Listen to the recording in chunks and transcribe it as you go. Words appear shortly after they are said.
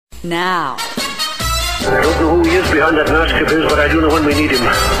now. I don't know who he is behind that mask of his, but I do know when we need him.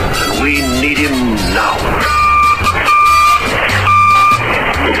 And we need him now.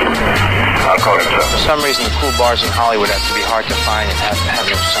 I'll call him, sir. For some reason, the cool bars in Hollywood have to be hard to find and have to have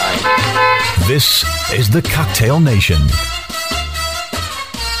no sign. This is the Cocktail Nation.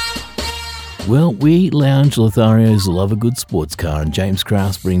 Well, we lounge Lotharios love a good sports car, and James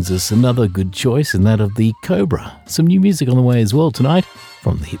Krause brings us another good choice, and that of the Cobra. Some new music on the way as well tonight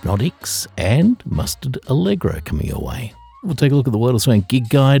from the Hypnotics and Mustard Allegro coming your way. We'll take a look at the World of Swank gig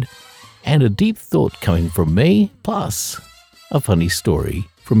guide and a deep thought coming from me, plus a funny story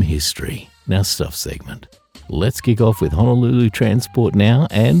from history in our stuff segment. Let's kick off with Honolulu Transport now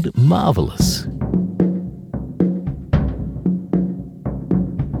and Marvelous.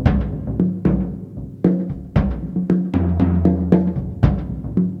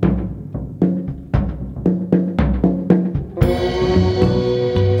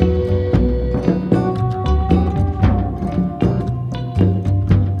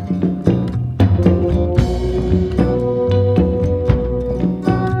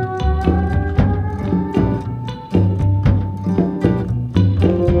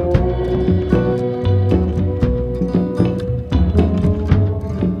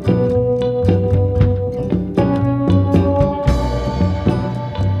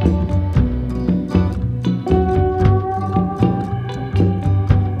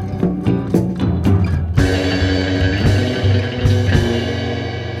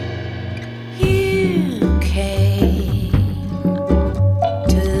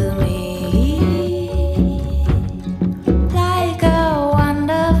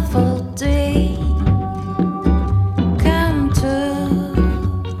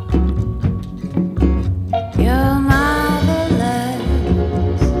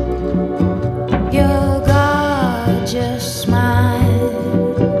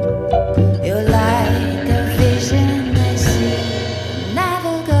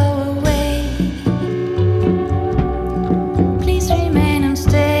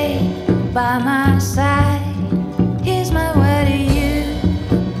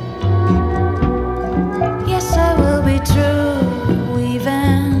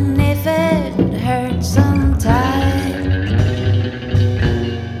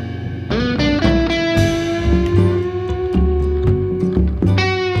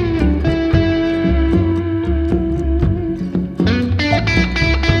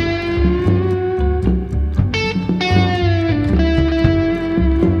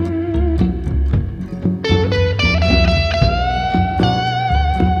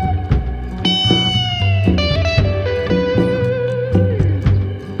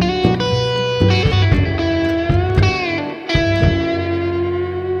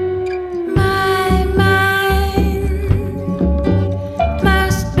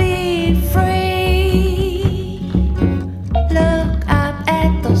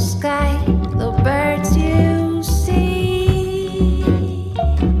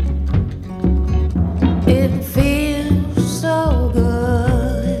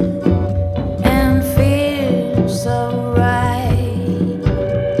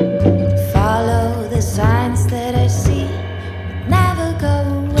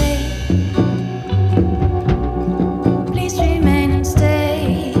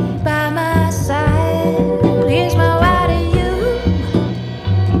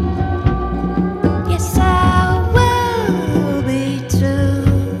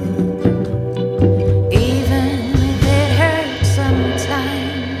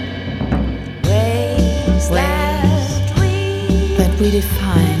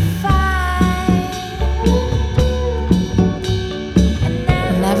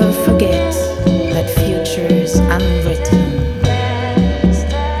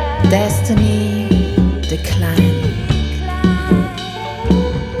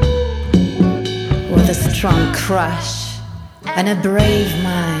 Crush and a brave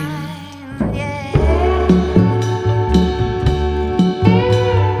mind.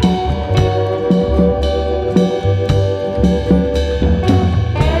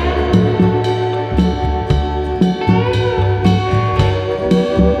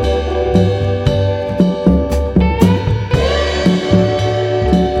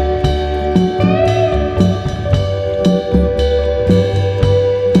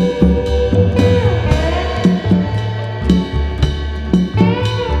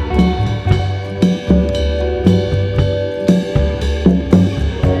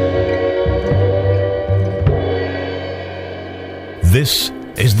 This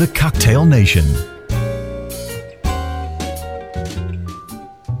is the Cocktail Nation.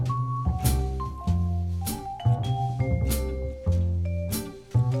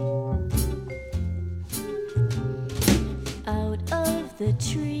 the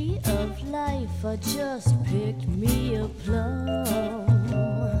tree of life, I just picked me a plum.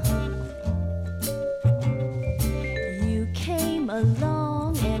 You came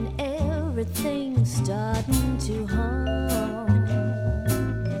along and everything's starting to hum.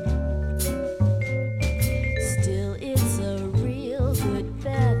 Still, it's a real good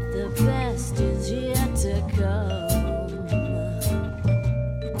bet, the best is yet to come.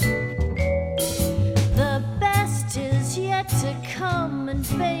 The best is yet to come, and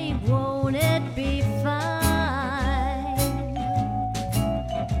babe, won't it be fine?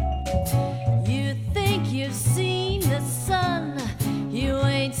 You think you've seen the sun, you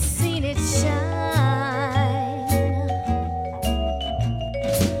ain't seen it shine.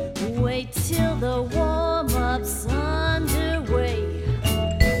 Wait till the warm-up's underway.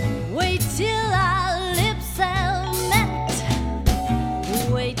 Wait till our lips have met.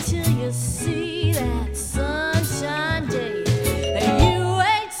 Wait till you see that sunshine day. You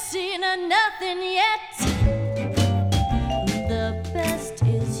ain't seen nothing yet. The best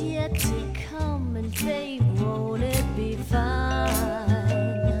is yet to come, and babe, won't it be fine?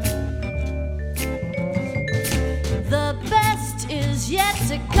 The best is yet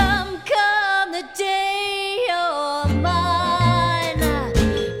to come the day you're mine.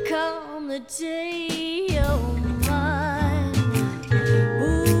 Come the day you're mine.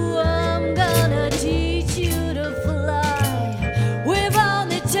 Ooh, I'm gonna teach you to fly. We've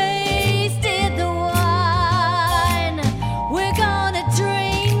only tasted the wine. We're gonna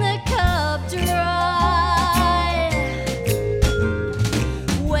drain the cup dry.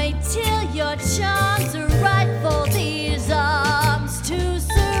 Wait till your charms are right for these arms to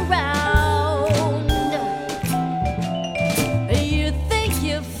surround. You think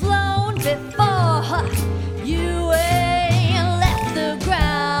you've flown before, you ain't left the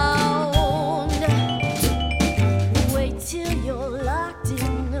ground. Wait till you're locked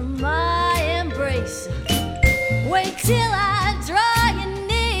into my embrace. Wait till I draw you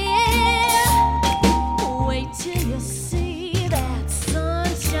near. Wait till you see that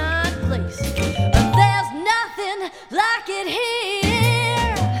sunshine place. There's nothing like it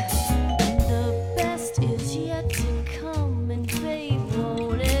here. The best is yet to come, and babe,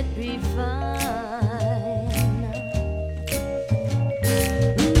 won't it be fine?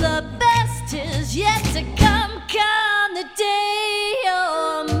 The best is yet to come the day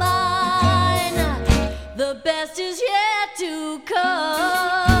you're mine. The best is yet to come.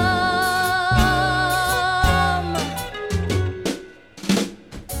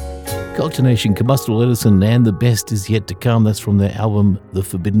 Culture Nation, Combustible Edison, and The Best Is Yet to Come. That's from their album The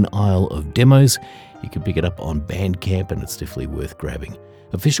Forbidden Isle of Demos. You can pick it up on Bandcamp, and it's definitely worth grabbing.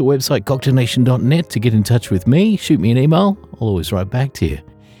 Official website, cocktailnation.net, to get in touch with me. Shoot me an email. I'll always write back to you.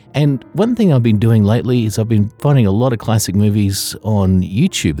 And one thing I've been doing lately is I've been finding a lot of classic movies on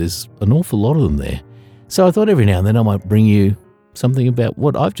YouTube. There's an awful lot of them there. So I thought every now and then I might bring you something about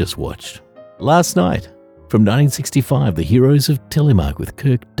what I've just watched. Last night, from 1965, The Heroes of Telemark with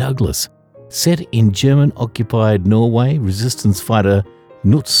Kirk Douglas. Set in German-occupied Norway, resistance fighter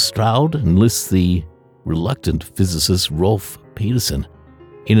Knut Stroud enlists the reluctant physicist Rolf Peterson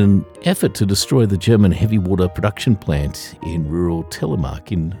in an effort to destroy the German heavy water production plant in rural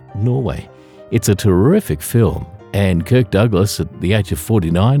Telemark in Norway. It's a terrific film, and Kirk Douglas, at the age of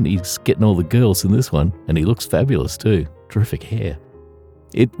 49, he's getting all the girls in this one, and he looks fabulous too. Terrific hair.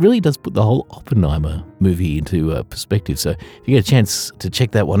 It really does put the whole Oppenheimer movie into perspective. So if you get a chance to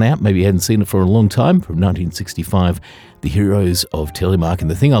check that one out, maybe you hadn't seen it for a long time, from 1965, The Heroes of Telemark.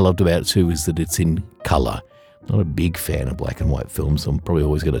 And the thing I loved about it too is that it's in colour. I'm not a big fan of black and white films, so I'm probably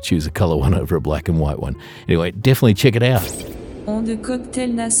always going to choose a colour one over a black and white one. Anyway, definitely check it out. On de Cocktail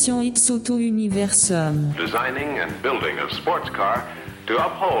Nation X Auto Universum. Designing and building a sports car to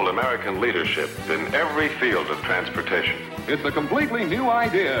uphold American leadership in every field of transportation. It's a completely new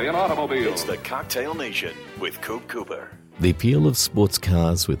idea in automobiles. It's the Cocktail Nation with Coop Cooper. The appeal of sports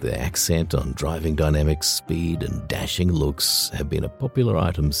cars with their accent on driving dynamics, speed and dashing looks have been a popular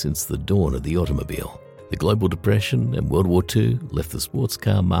item since the dawn of the automobile. The Global Depression and World War II left the sports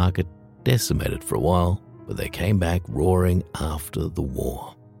car market decimated for a while, but they came back roaring after the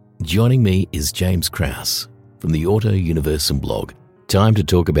war. Joining me is James Krause from the Auto Universum blog. Time to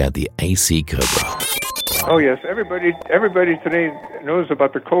talk about the AC Cobra. Oh yes, everybody today knows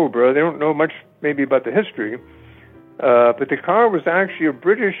about the Cobra. They don't know much maybe about the history, but the car was actually a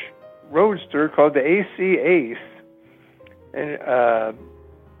British roadster called the AC Ace, and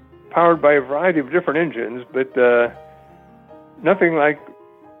powered by a variety of different engines, but nothing like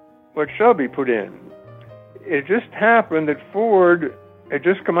what Shelby put in. It just happened that Ford had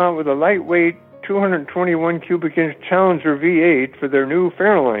just come out with a lightweight 221 cubic inch Challenger V8 for their new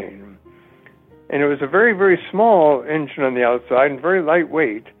Fairlane. And it was a very, very small engine on the outside and very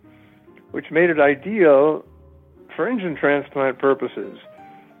lightweight, which made it ideal for engine transplant purposes.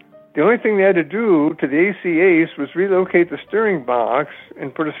 The only thing they had to do to the AC Ace was relocate the steering box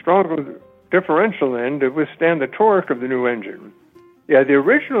and put a stronger differential in to withstand the torque of the new engine. Yeah, the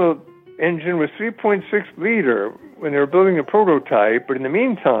original engine was 3.6 liter when they were building a prototype, but in the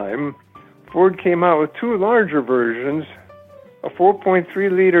meantime, Ford came out with two larger versions, a 4.3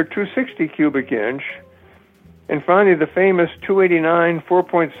 liter 260 cubic inch, and finally the famous 289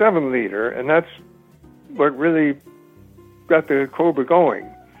 4.7 liter, and that's what really got the Cobra going.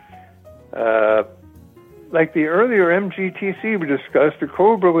 Like the earlier MGTC we discussed, the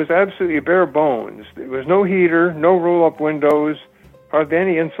Cobra was absolutely bare bones. There was no heater, no roll-up windows, hardly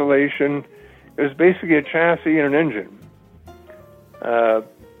any insulation. It was basically a chassis and an engine.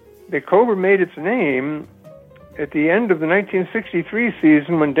 The Cobra made its name at the end of the 1963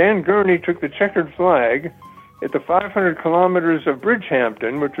 season when Dan Gurney took the checkered flag at the 500 kilometers of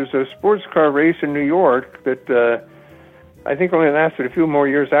Bridgehampton, which was a sports car race in New York that I think only lasted a few more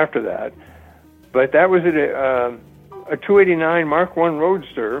years after that. But that was a 289 Mark I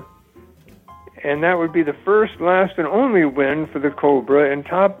Roadster, and that would be the first, last, and only win for the Cobra in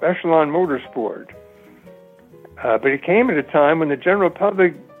top echelon motorsport. But it came at a time when the general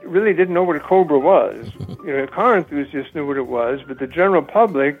public really didn't know what a Cobra was. Car enthusiasts knew what it was, but the general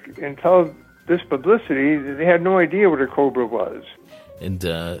public, until this publicity, they had no idea what a Cobra was. And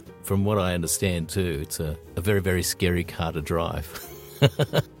from what I understand, too, it's a very, very scary car to drive.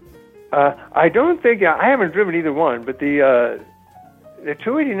 I don't think, I haven't driven either one, but the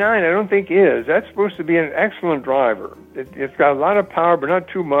 289 I don't think is. That's supposed to be an excellent driver. It's got a lot of power, but not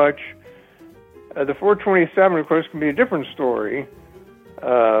too much. The 427, of course, can be a different story.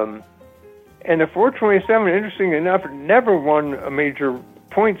 And the 427, interesting enough, never won a major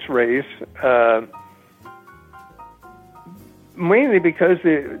points race, mainly because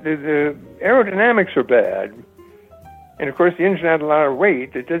the aerodynamics are bad. And, of course, the engine had a lot of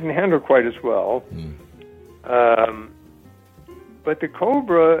weight. It doesn't handle quite as well. But the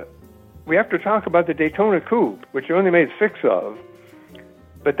Cobra, we have to talk about the Daytona Coupe, which they only made 6 of.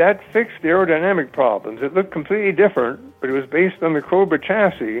 But that fixed the aerodynamic problems. It looked completely different, but it was based on the Cobra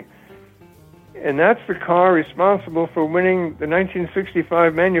chassis. And that's the car responsible for winning the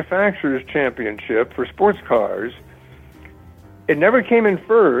 1965 Manufacturers' Championship for sports cars. It never came in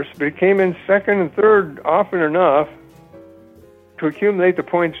first, but it came in second and third often enough to accumulate the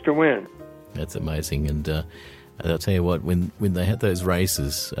points to win. That's amazing. And I'll tell you what, when they had those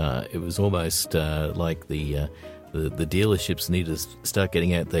races, it was almost like the dealerships need to start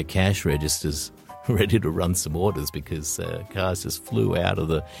getting out their cash registers ready to run some orders, because cars just flew out of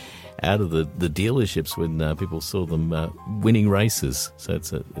the dealerships when people saw them winning races. So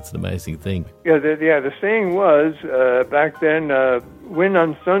it's an amazing thing. Yeah, the saying was back then, win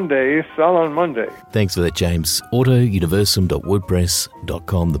on Sunday, sell on Monday. Thanks for that, James.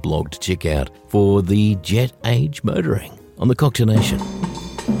 AutoUniversum.wordpress.com, the blog to check out for the Jet Age Motoring on the Cocktail Nation.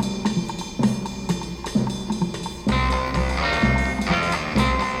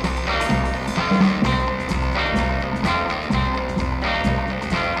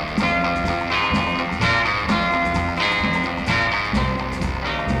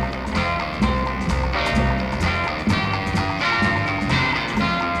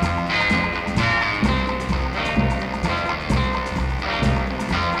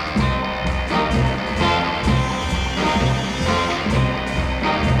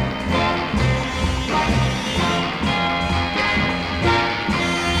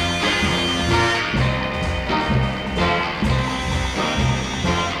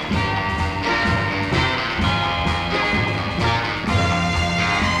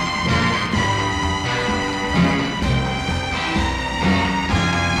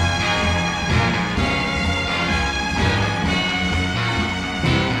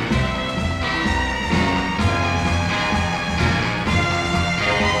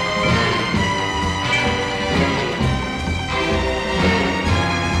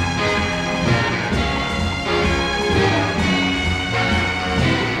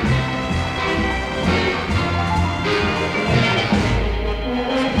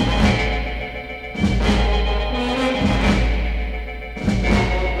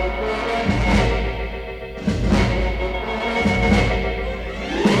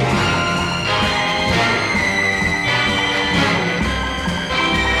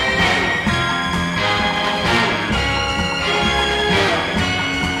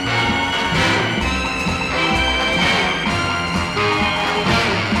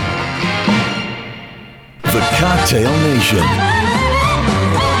 The Cocktail Nation.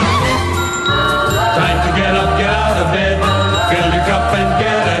 Time to get up, get out of bed, fill your cup and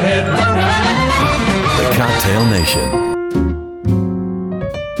get ahead. The Cocktail Nation.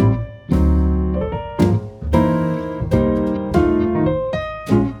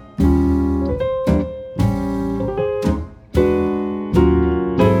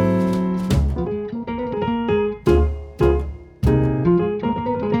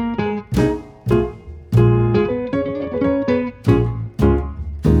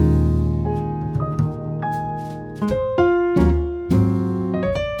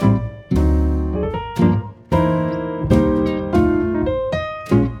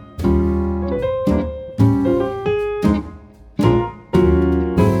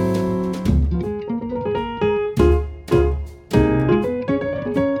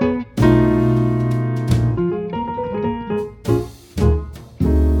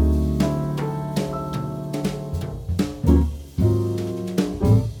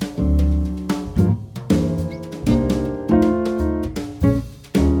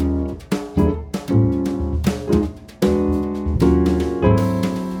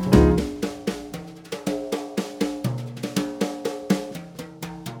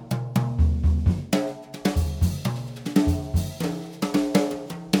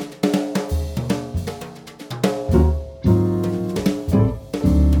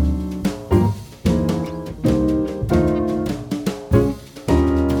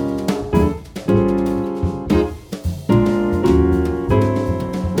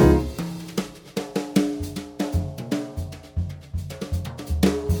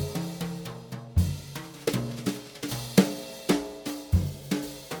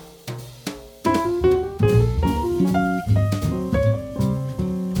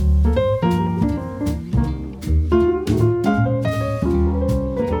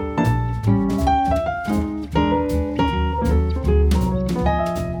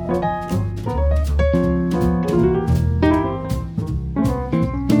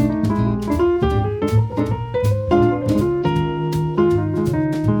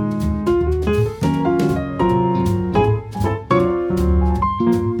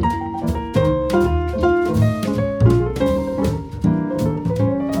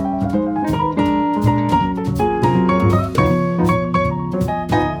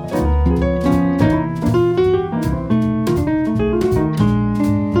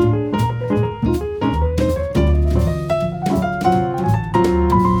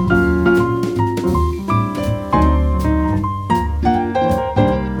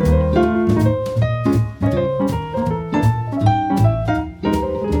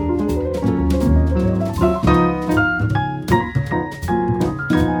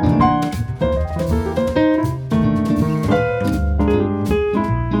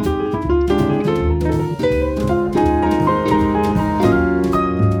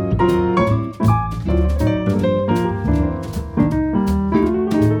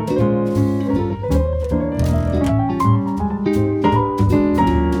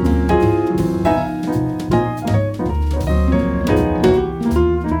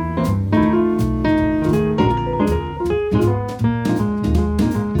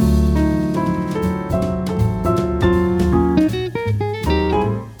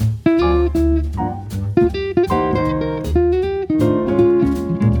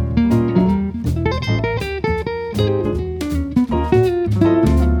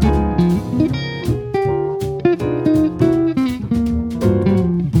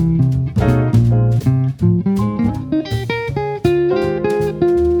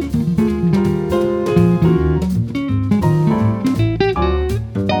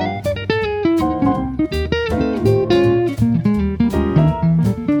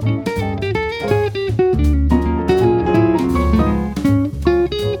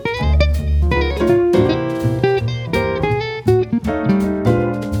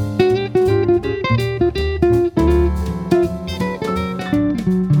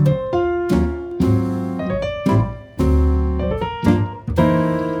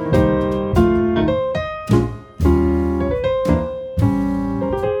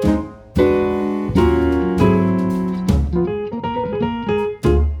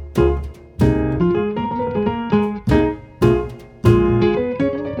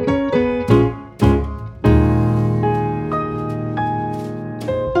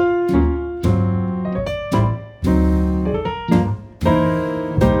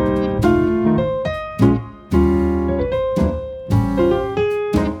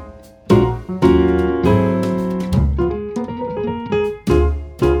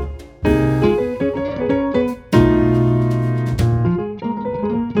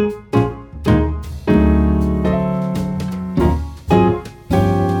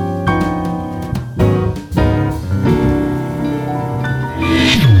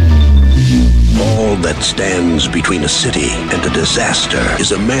 stands between a city and a disaster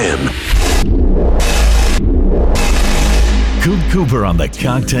is a man. Cooper on the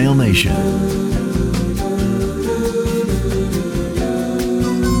Cocktail Nation.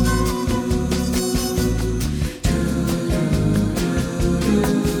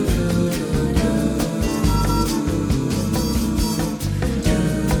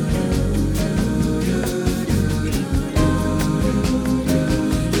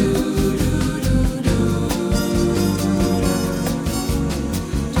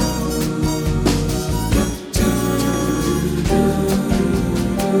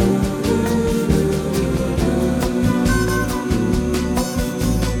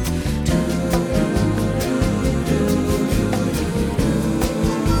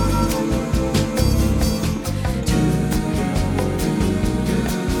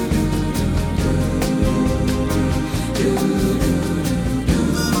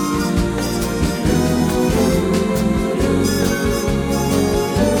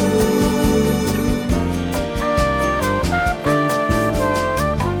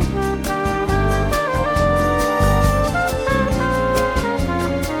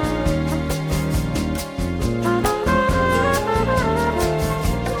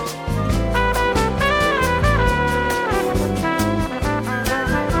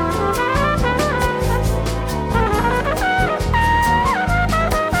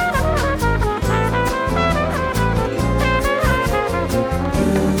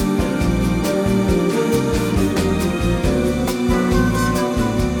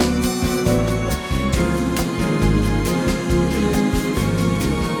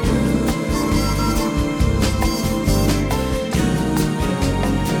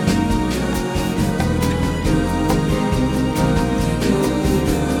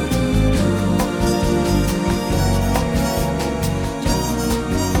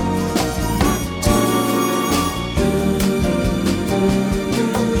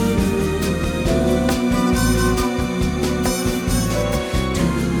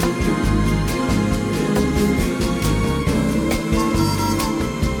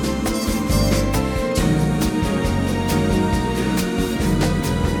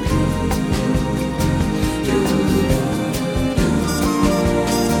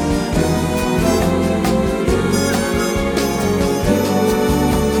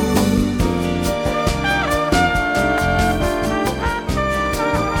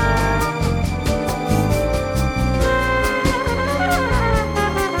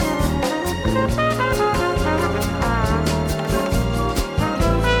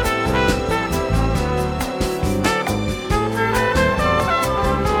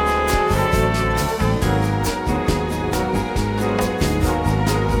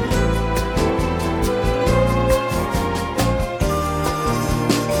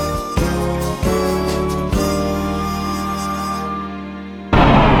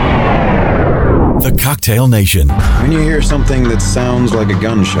 The Cocktail Nation. When you hear something that sounds like a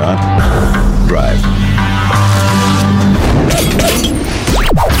gunshot, drive.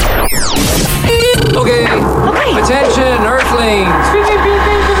 Okay, attention, Earthlings.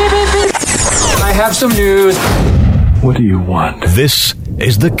 I have some news. What do you want? This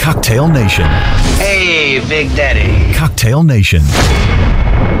is the Cocktail Nation. Hey, Big Daddy. Cocktail Nation.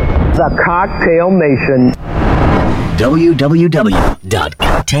 The Cocktail Nation.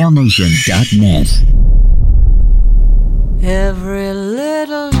 www.cocktailnation.net. Every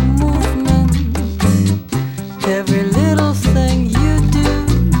little movement, every little thing you do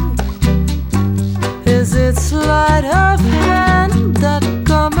is its sleight of hand that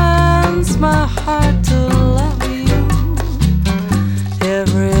commands my heart to love you.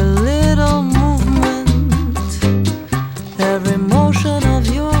 Every little movement, every motion of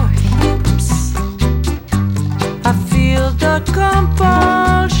your hips, I feel the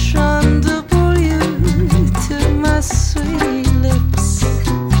compulsion to pull you to my sweet lips.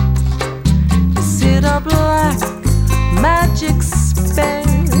 Is it a black magic spell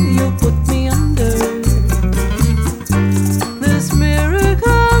you put me under? This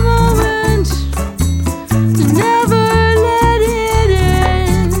miracle moment, never let it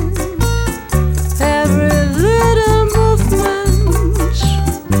end. Every little movement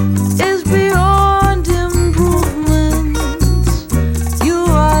is beyond improvement. You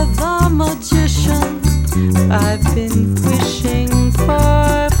are the magician I've been wishing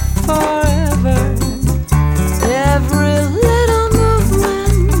for forever. Every little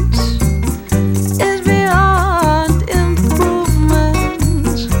movement is beyond improvement.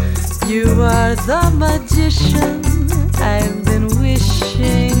 You are the magician I've been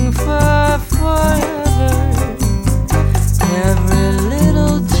wishing for forever. Every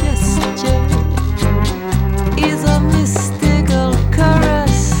little gesture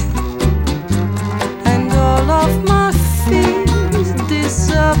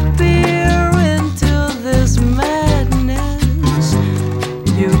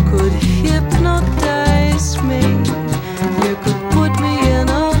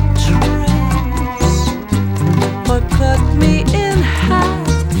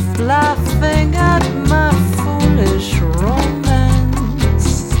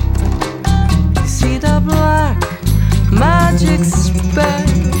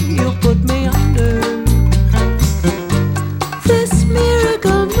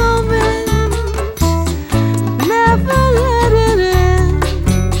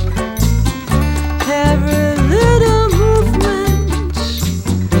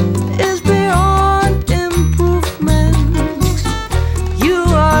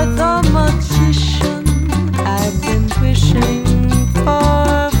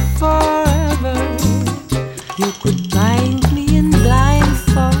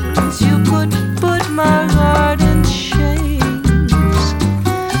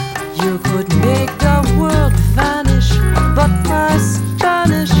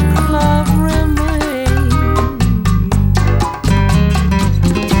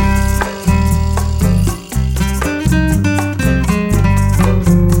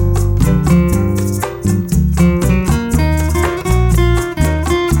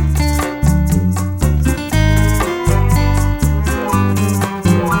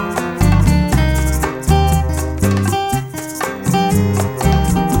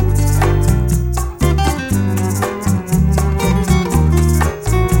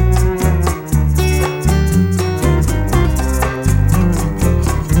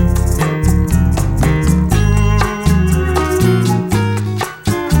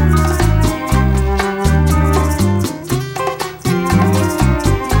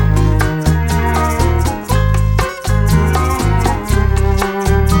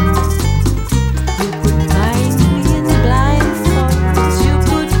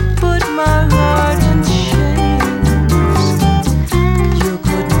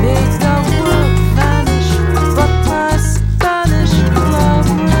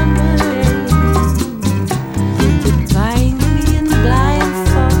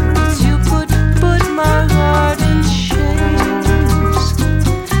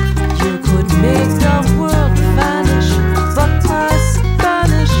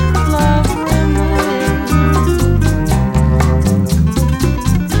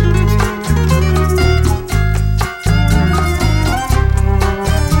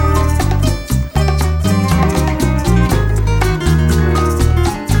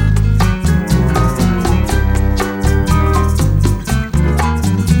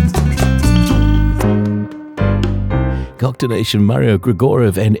Cocktail Nation, Mario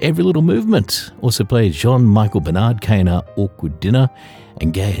Grigoriev and Every Little Movement. Also played Jean-Michael Bernard, K&R, Awkward Dinner,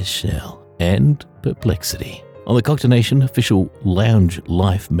 and Gay Shell and Perplexity. On the Cocktail Nation, official Lounge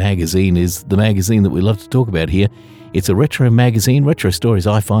Life magazine is the magazine that we love to talk about here. It's a retro magazine, retro stories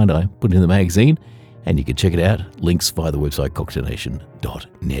I find I put in the magazine, and you can check it out. Links via the website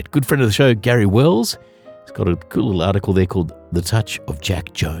cocktailnation.net. Good friend of the show, Gary Wells, has got a cool little article there called The Touch of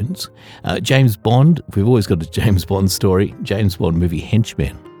Jack Jones. James Bond, we've always got a James Bond story. James Bond movie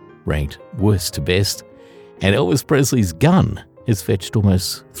Henchmen ranked worst to best. And Elvis Presley's gun has fetched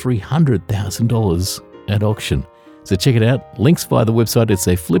almost $300,000 at auction. So check it out. Links via the website. It's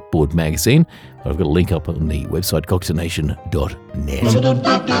a Flipboard magazine. I've got a link up on the website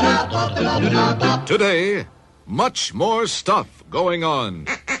cocktailnation.net. Today, much more stuff going on.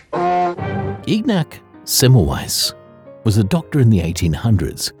 Ignaz Semmelweis was a doctor in the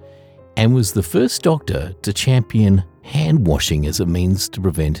 1800s and was the first doctor to champion hand washing as a means to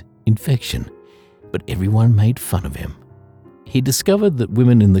prevent infection. But everyone made fun of him. He discovered that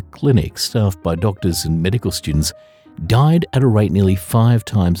women in the clinic, staffed by doctors and medical students, died at a rate nearly 5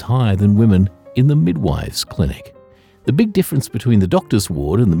 times higher than women in the midwives' clinic. The big difference between the doctor's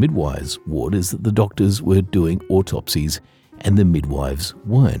ward and the midwives' ward is that the doctors were doing autopsies and the midwives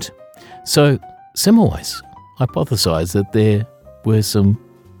weren't. So Semmelweis hypothesized that there were some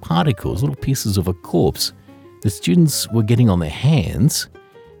particles, little pieces of a corpse, that students were getting on their hands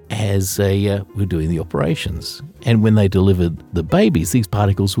as they were doing the operations. And when they delivered the babies, these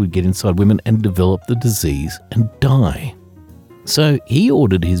particles would get inside women and develop the disease and die. So he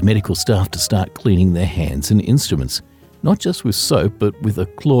ordered his medical staff to start cleaning their hands and instruments, not just with soap, but with a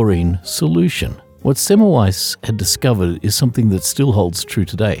chlorine solution. What Semmelweis had discovered is something that still holds true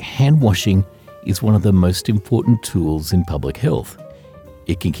today. Hand washing is one of the most important tools in public health.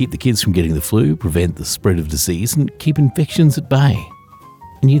 It can keep the kids from getting the flu, prevent the spread of disease, and keep infections at bay.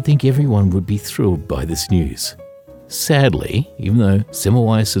 And you'd think everyone would be thrilled by this news. Sadly, even though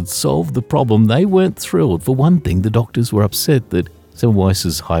Semmelweis had solved the problem, they weren't thrilled. For one thing, the doctors were upset that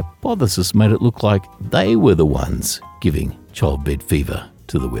Semmelweis's hypothesis made it look like they were the ones giving childbed fever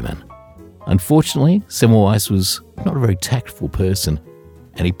to the women. Unfortunately, Semmelweis was not a very tactful person,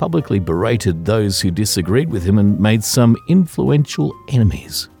 and he publicly berated those who disagreed with him and made some influential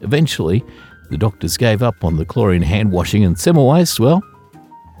enemies. Eventually, the doctors gave up on the chlorine hand washing, and Semmelweis, well,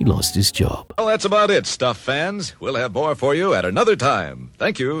 he lost his job. Well, that's about it, Stuff fans. We'll have more for you at another time.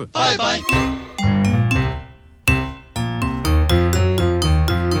 Thank you. Bye-bye.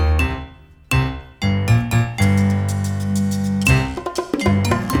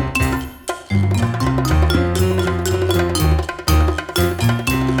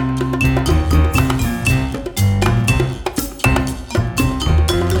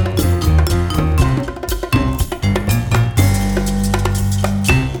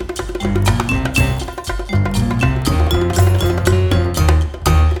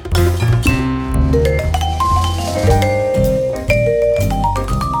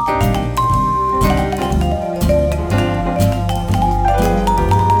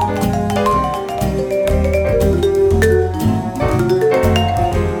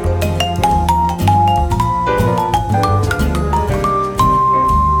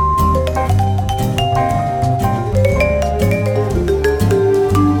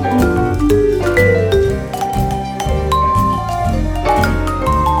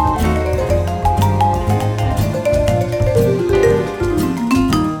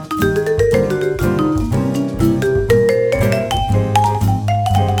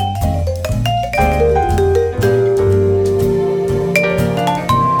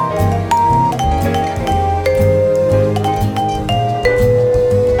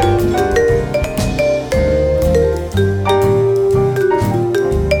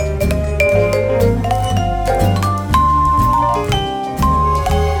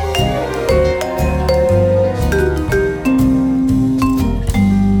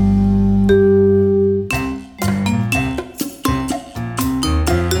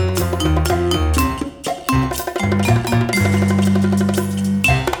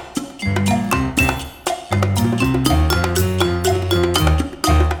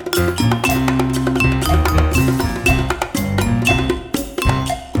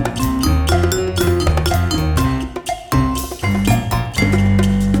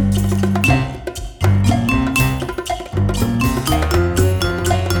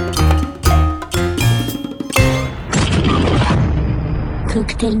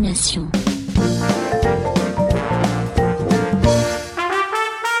 Cocktail Nation.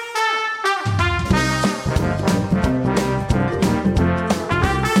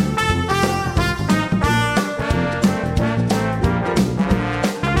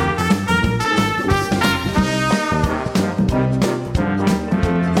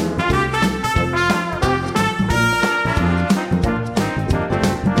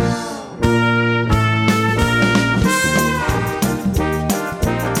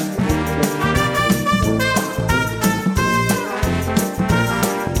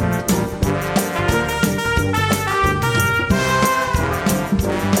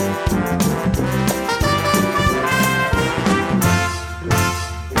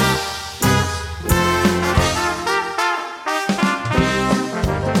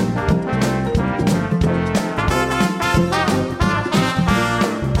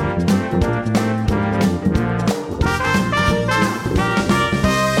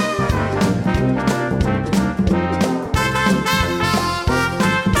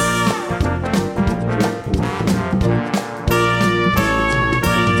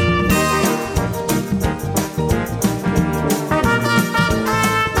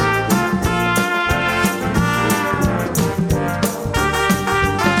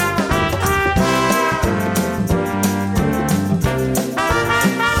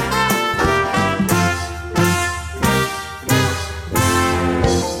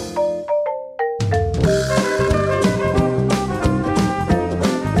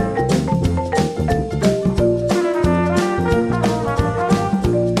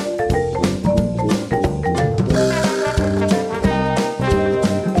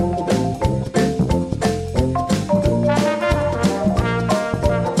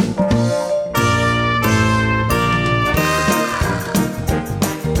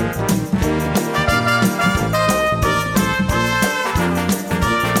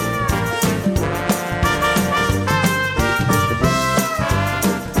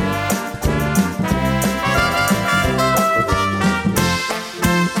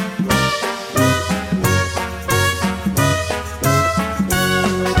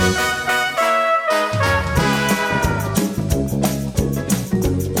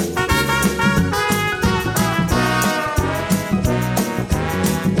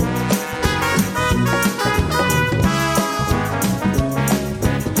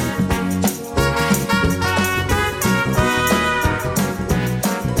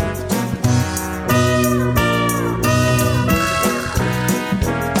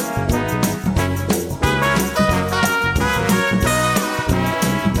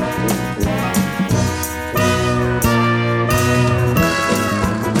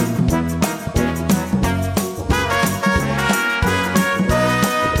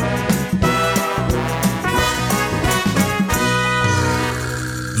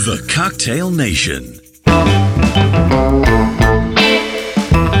 Cocktail Nation.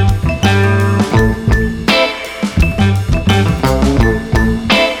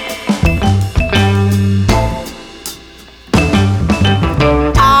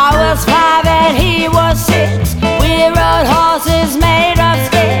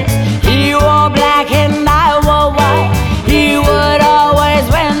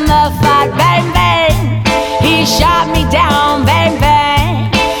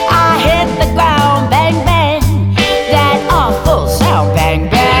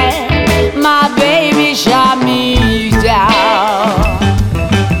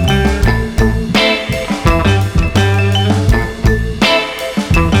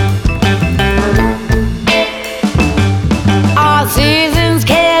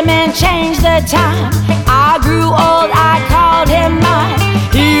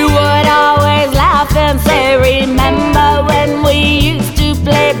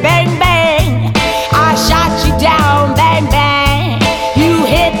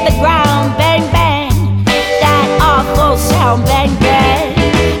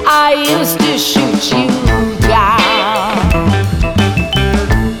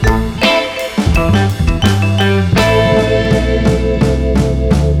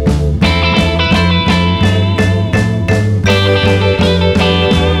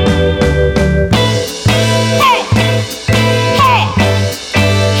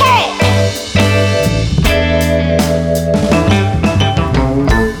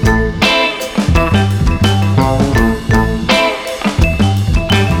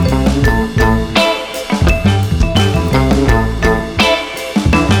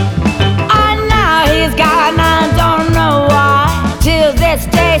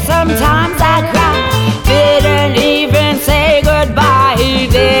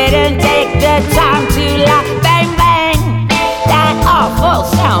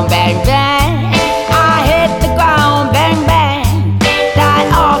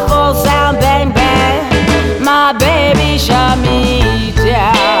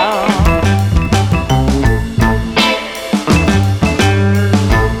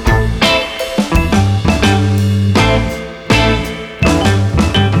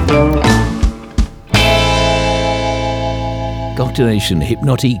 Cocktail Nation,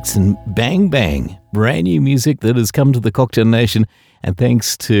 Hypnotiques and Bang Bang. Brand new music that has come to the Cocktail Nation. And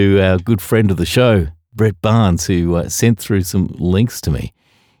thanks to our good friend of the show, Brett Barnes, who sent through some links to me.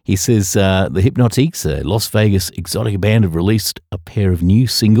 He says the Hypnotiques, a Las Vegas exotic band, have released a pair of new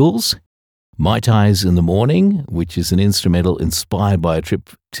singles. Mai Tais in the Morning, which is an instrumental inspired by a trip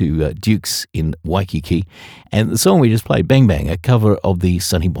to Duke's in Waikiki. And the song we just played, Bang Bang, a cover of the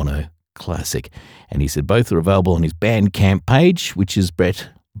Sonny Bono classic. And he said both are available on his Bandcamp page, which is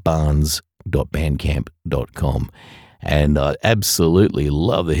brettbarnes.bandcamp.com. And I absolutely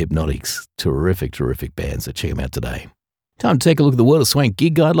love the Hypnotics. Terrific, terrific band. So check them out today. Time to take a look at the World of Swank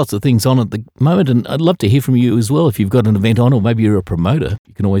gig guide. Lots of things on at the moment, and I'd love to hear from you as well. If you've got an event on, or maybe you're a promoter,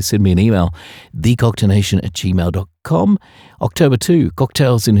 you can always send me an email, thecocktailnation@gmail.com. October 2,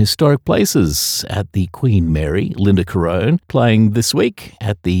 Cocktails in Historic Places at the Queen Mary, Linda Carone, playing this week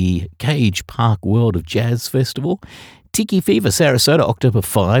at the Cage Park World of Jazz Festival. Tiki Fever, Sarasota, October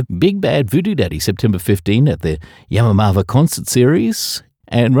 5. Big Bad Voodoo Daddy, September 15 at the Yamamava Concert Series.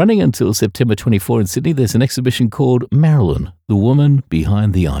 And running until September 24 in Sydney, there's an exhibition called Marilyn, the Woman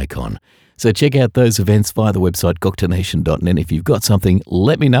Behind the Icon. So check out those events via the website, cocktailnation.net. If you've got something,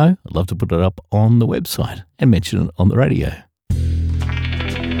 let me know. I'd love to put it up on the website and mention it on the radio.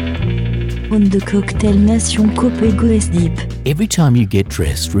 On the Cocktail Nation, Copego is deep. Every time you get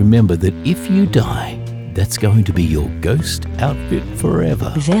dressed, remember that if you die, that's going to be your ghost outfit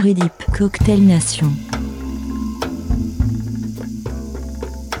forever. Very deep, Cocktail Nation.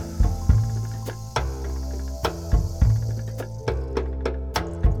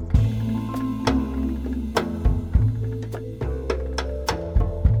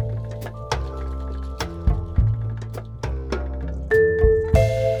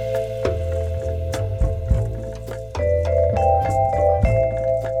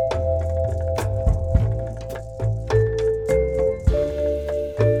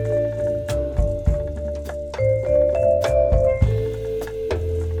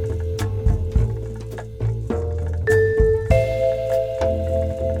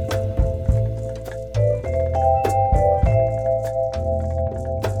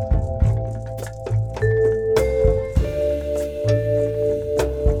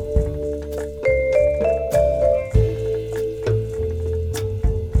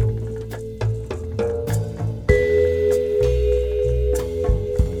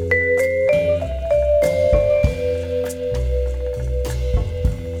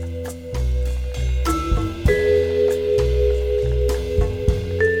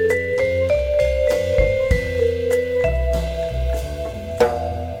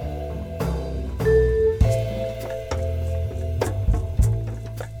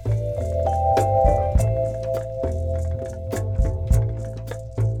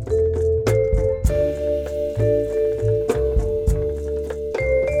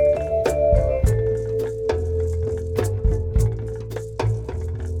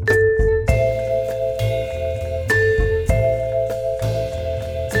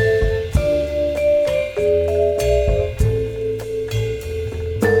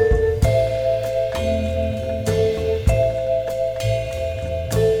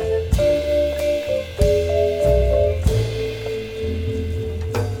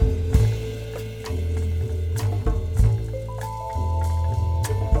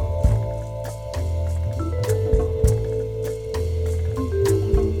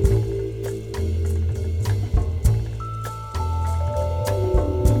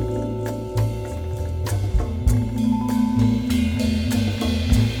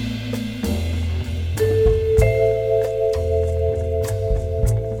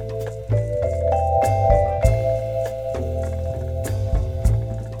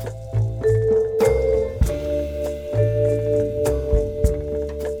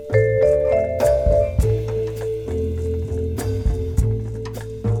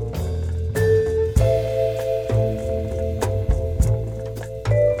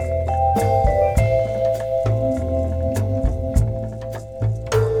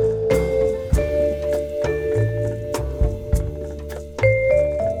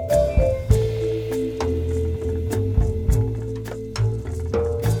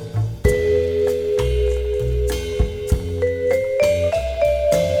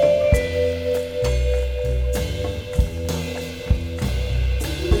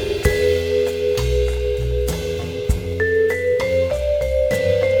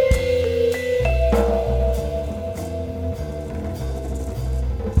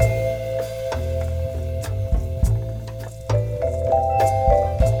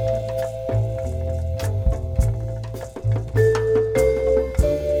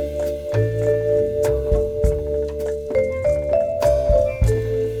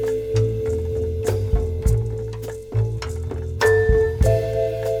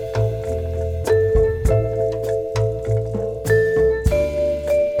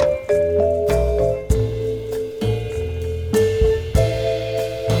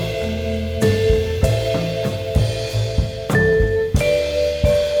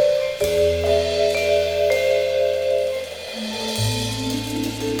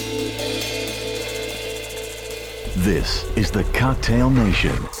 This is the Cocktail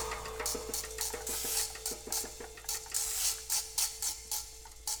Nation.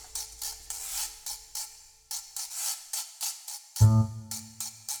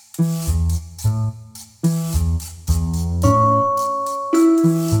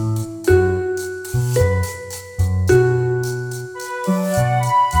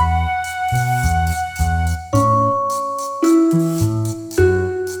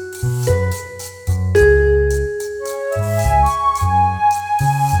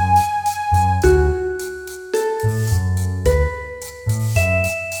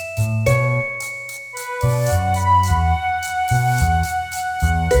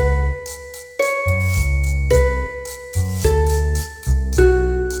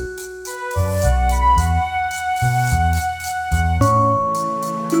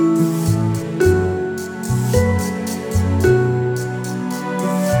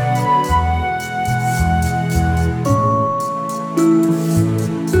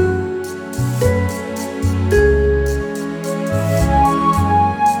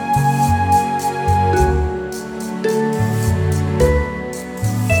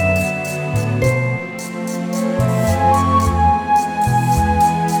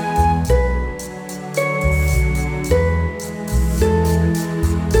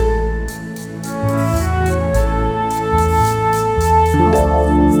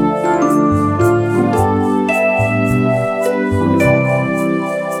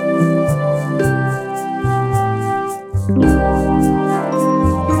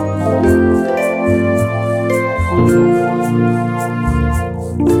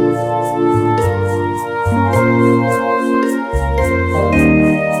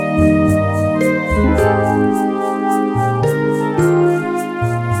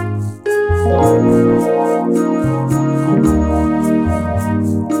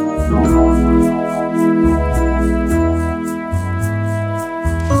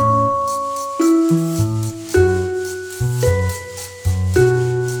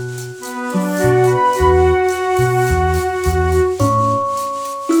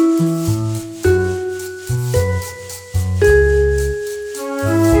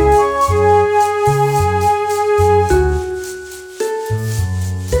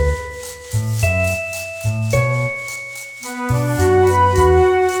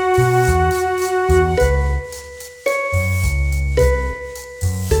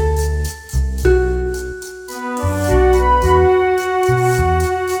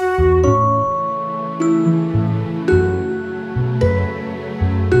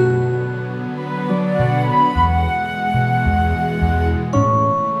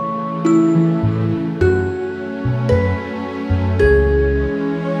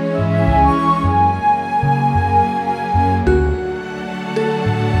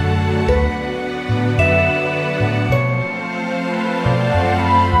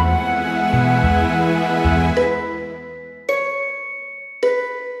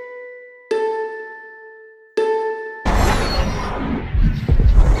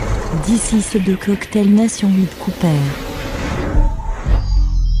 D'ici c'est de Cocktail Nation 8 Cooper.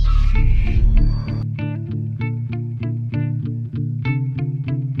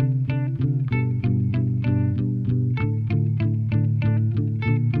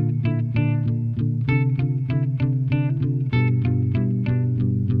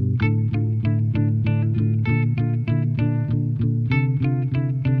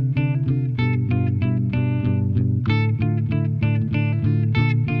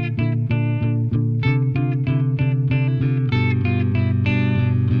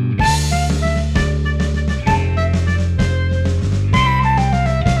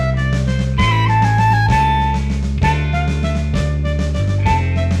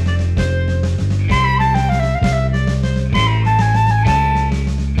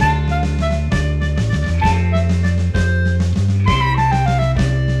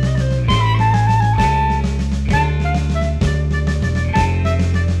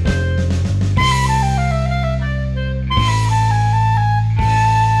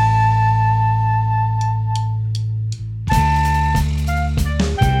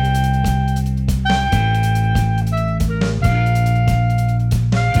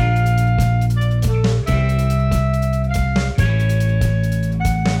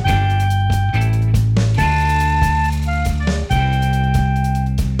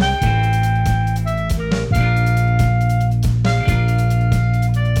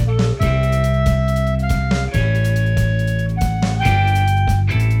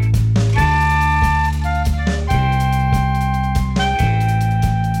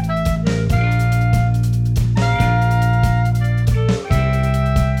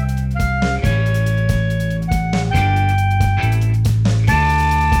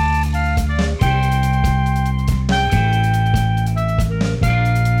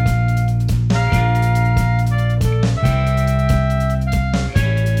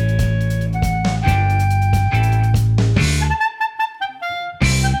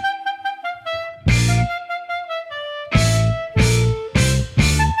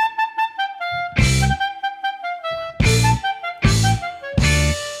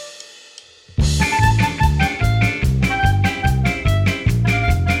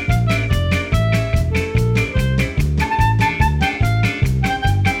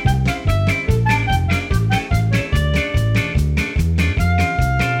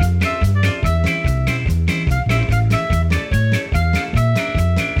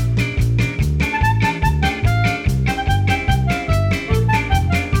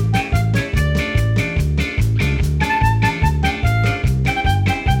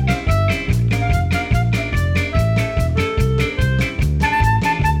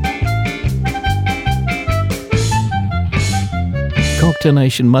 Cocktail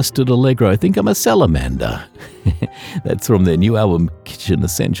Nation Mustard Allegro. I think I'm a salamander. That's from their new album, Kitchen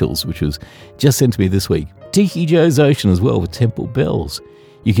Essentials, which was just sent to me this week. Tiki Joe's Ocean as well with Temple Bells.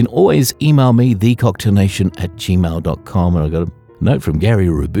 You can always email me, thecocktailnation@gmail.com. And I got a note from Gary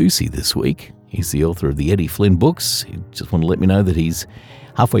Rabusi this week. He's the author of the Eddie Flynn books. He just want to let me know that he's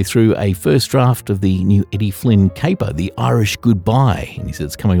halfway through a first draft of the new Eddie Flynn caper, The Irish Goodbye. And he said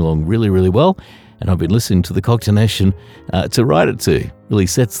it's coming along really, really well. And I've been listening to the Cocktail Nation to write it to. Really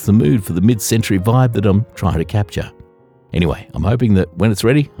sets the mood for the mid-century vibe that I'm trying to capture. Anyway, I'm hoping that when it's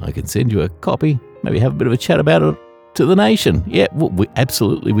ready, I can send you a copy, maybe have a bit of a chat about it to the nation. Yeah, well,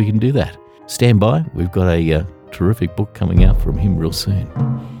 absolutely we can do that. Stand by. We've got a terrific book coming out from him real soon.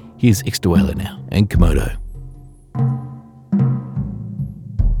 Here's Ixtuela now and Komodo.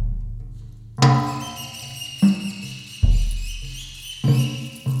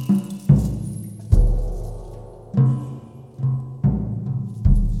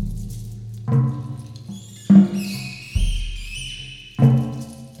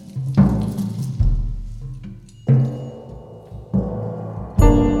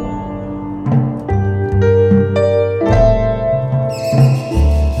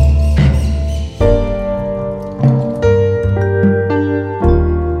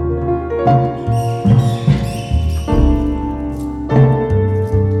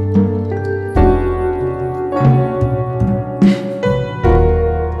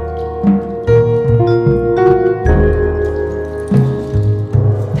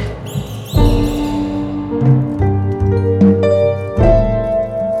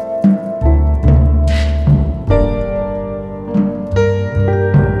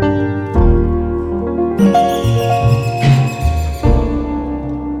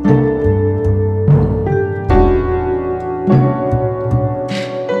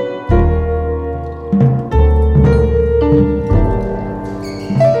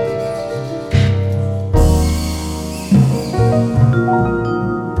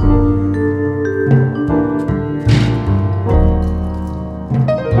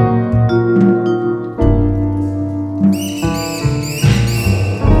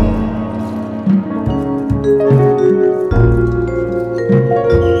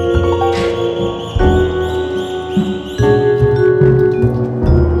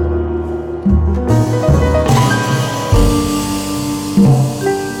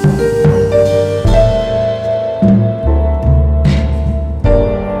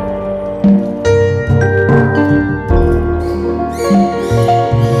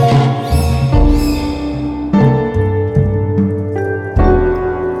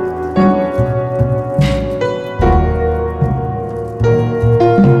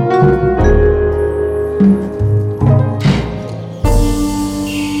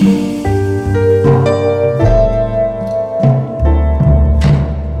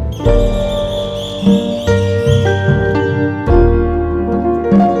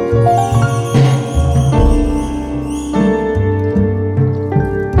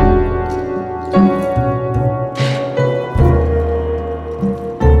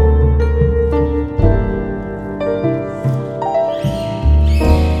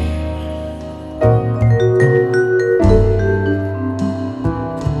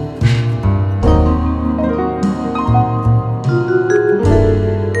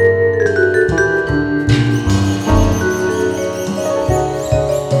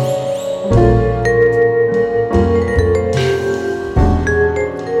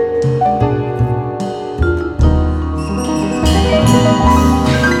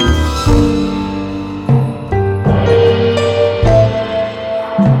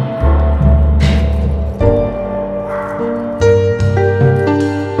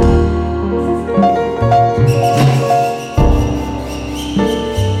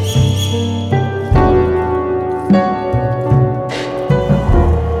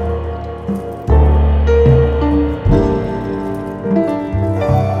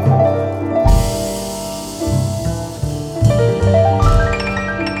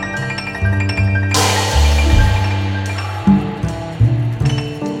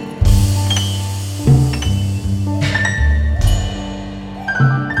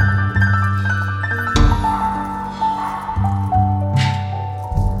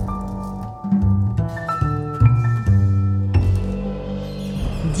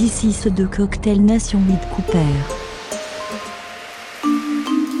 D'ici de Cocktail Nation with Cooper.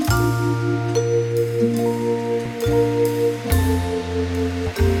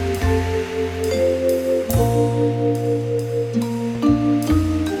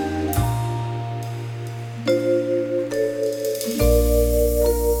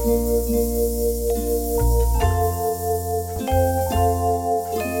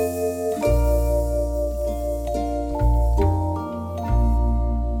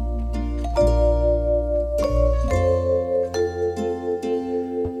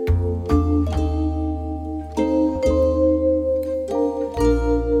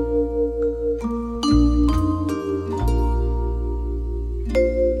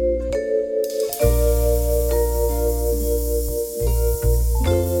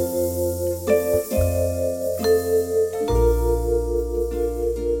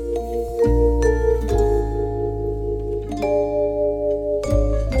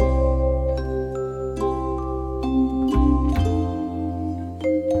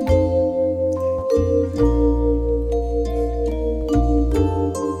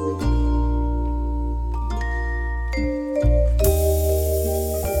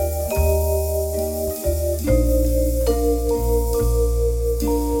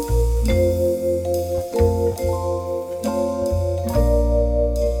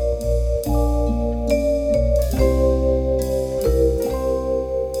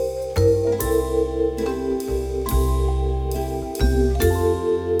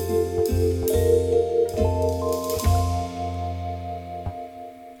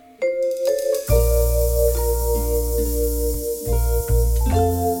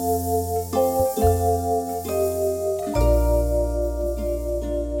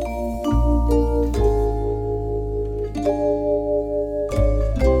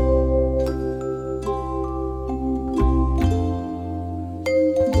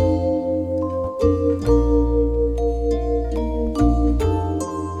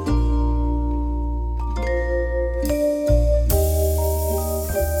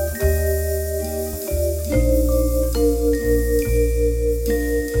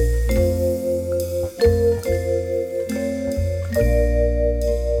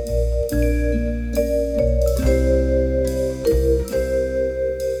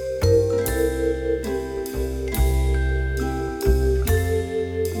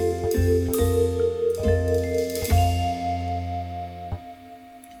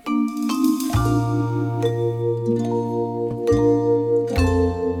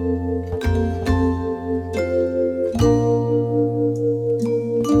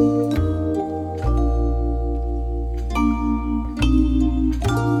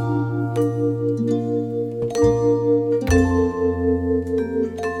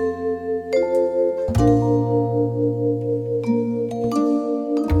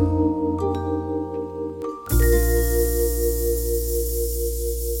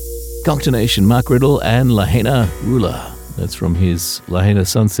 Cocktail Nation, Mark Riddle and Lahaina Rula. That's from his Lahaina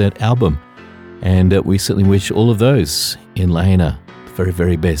Sunset album. And we certainly wish all of those in Lahaina the very,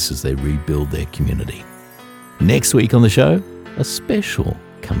 very best as they rebuild their community. Next week on the show, a special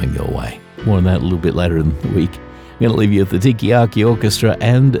coming your way. More on that a little bit later in the week. I'm going to leave you with the Tiki Aki Orchestra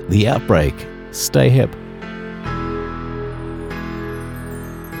and The Outbreak. Stay hip.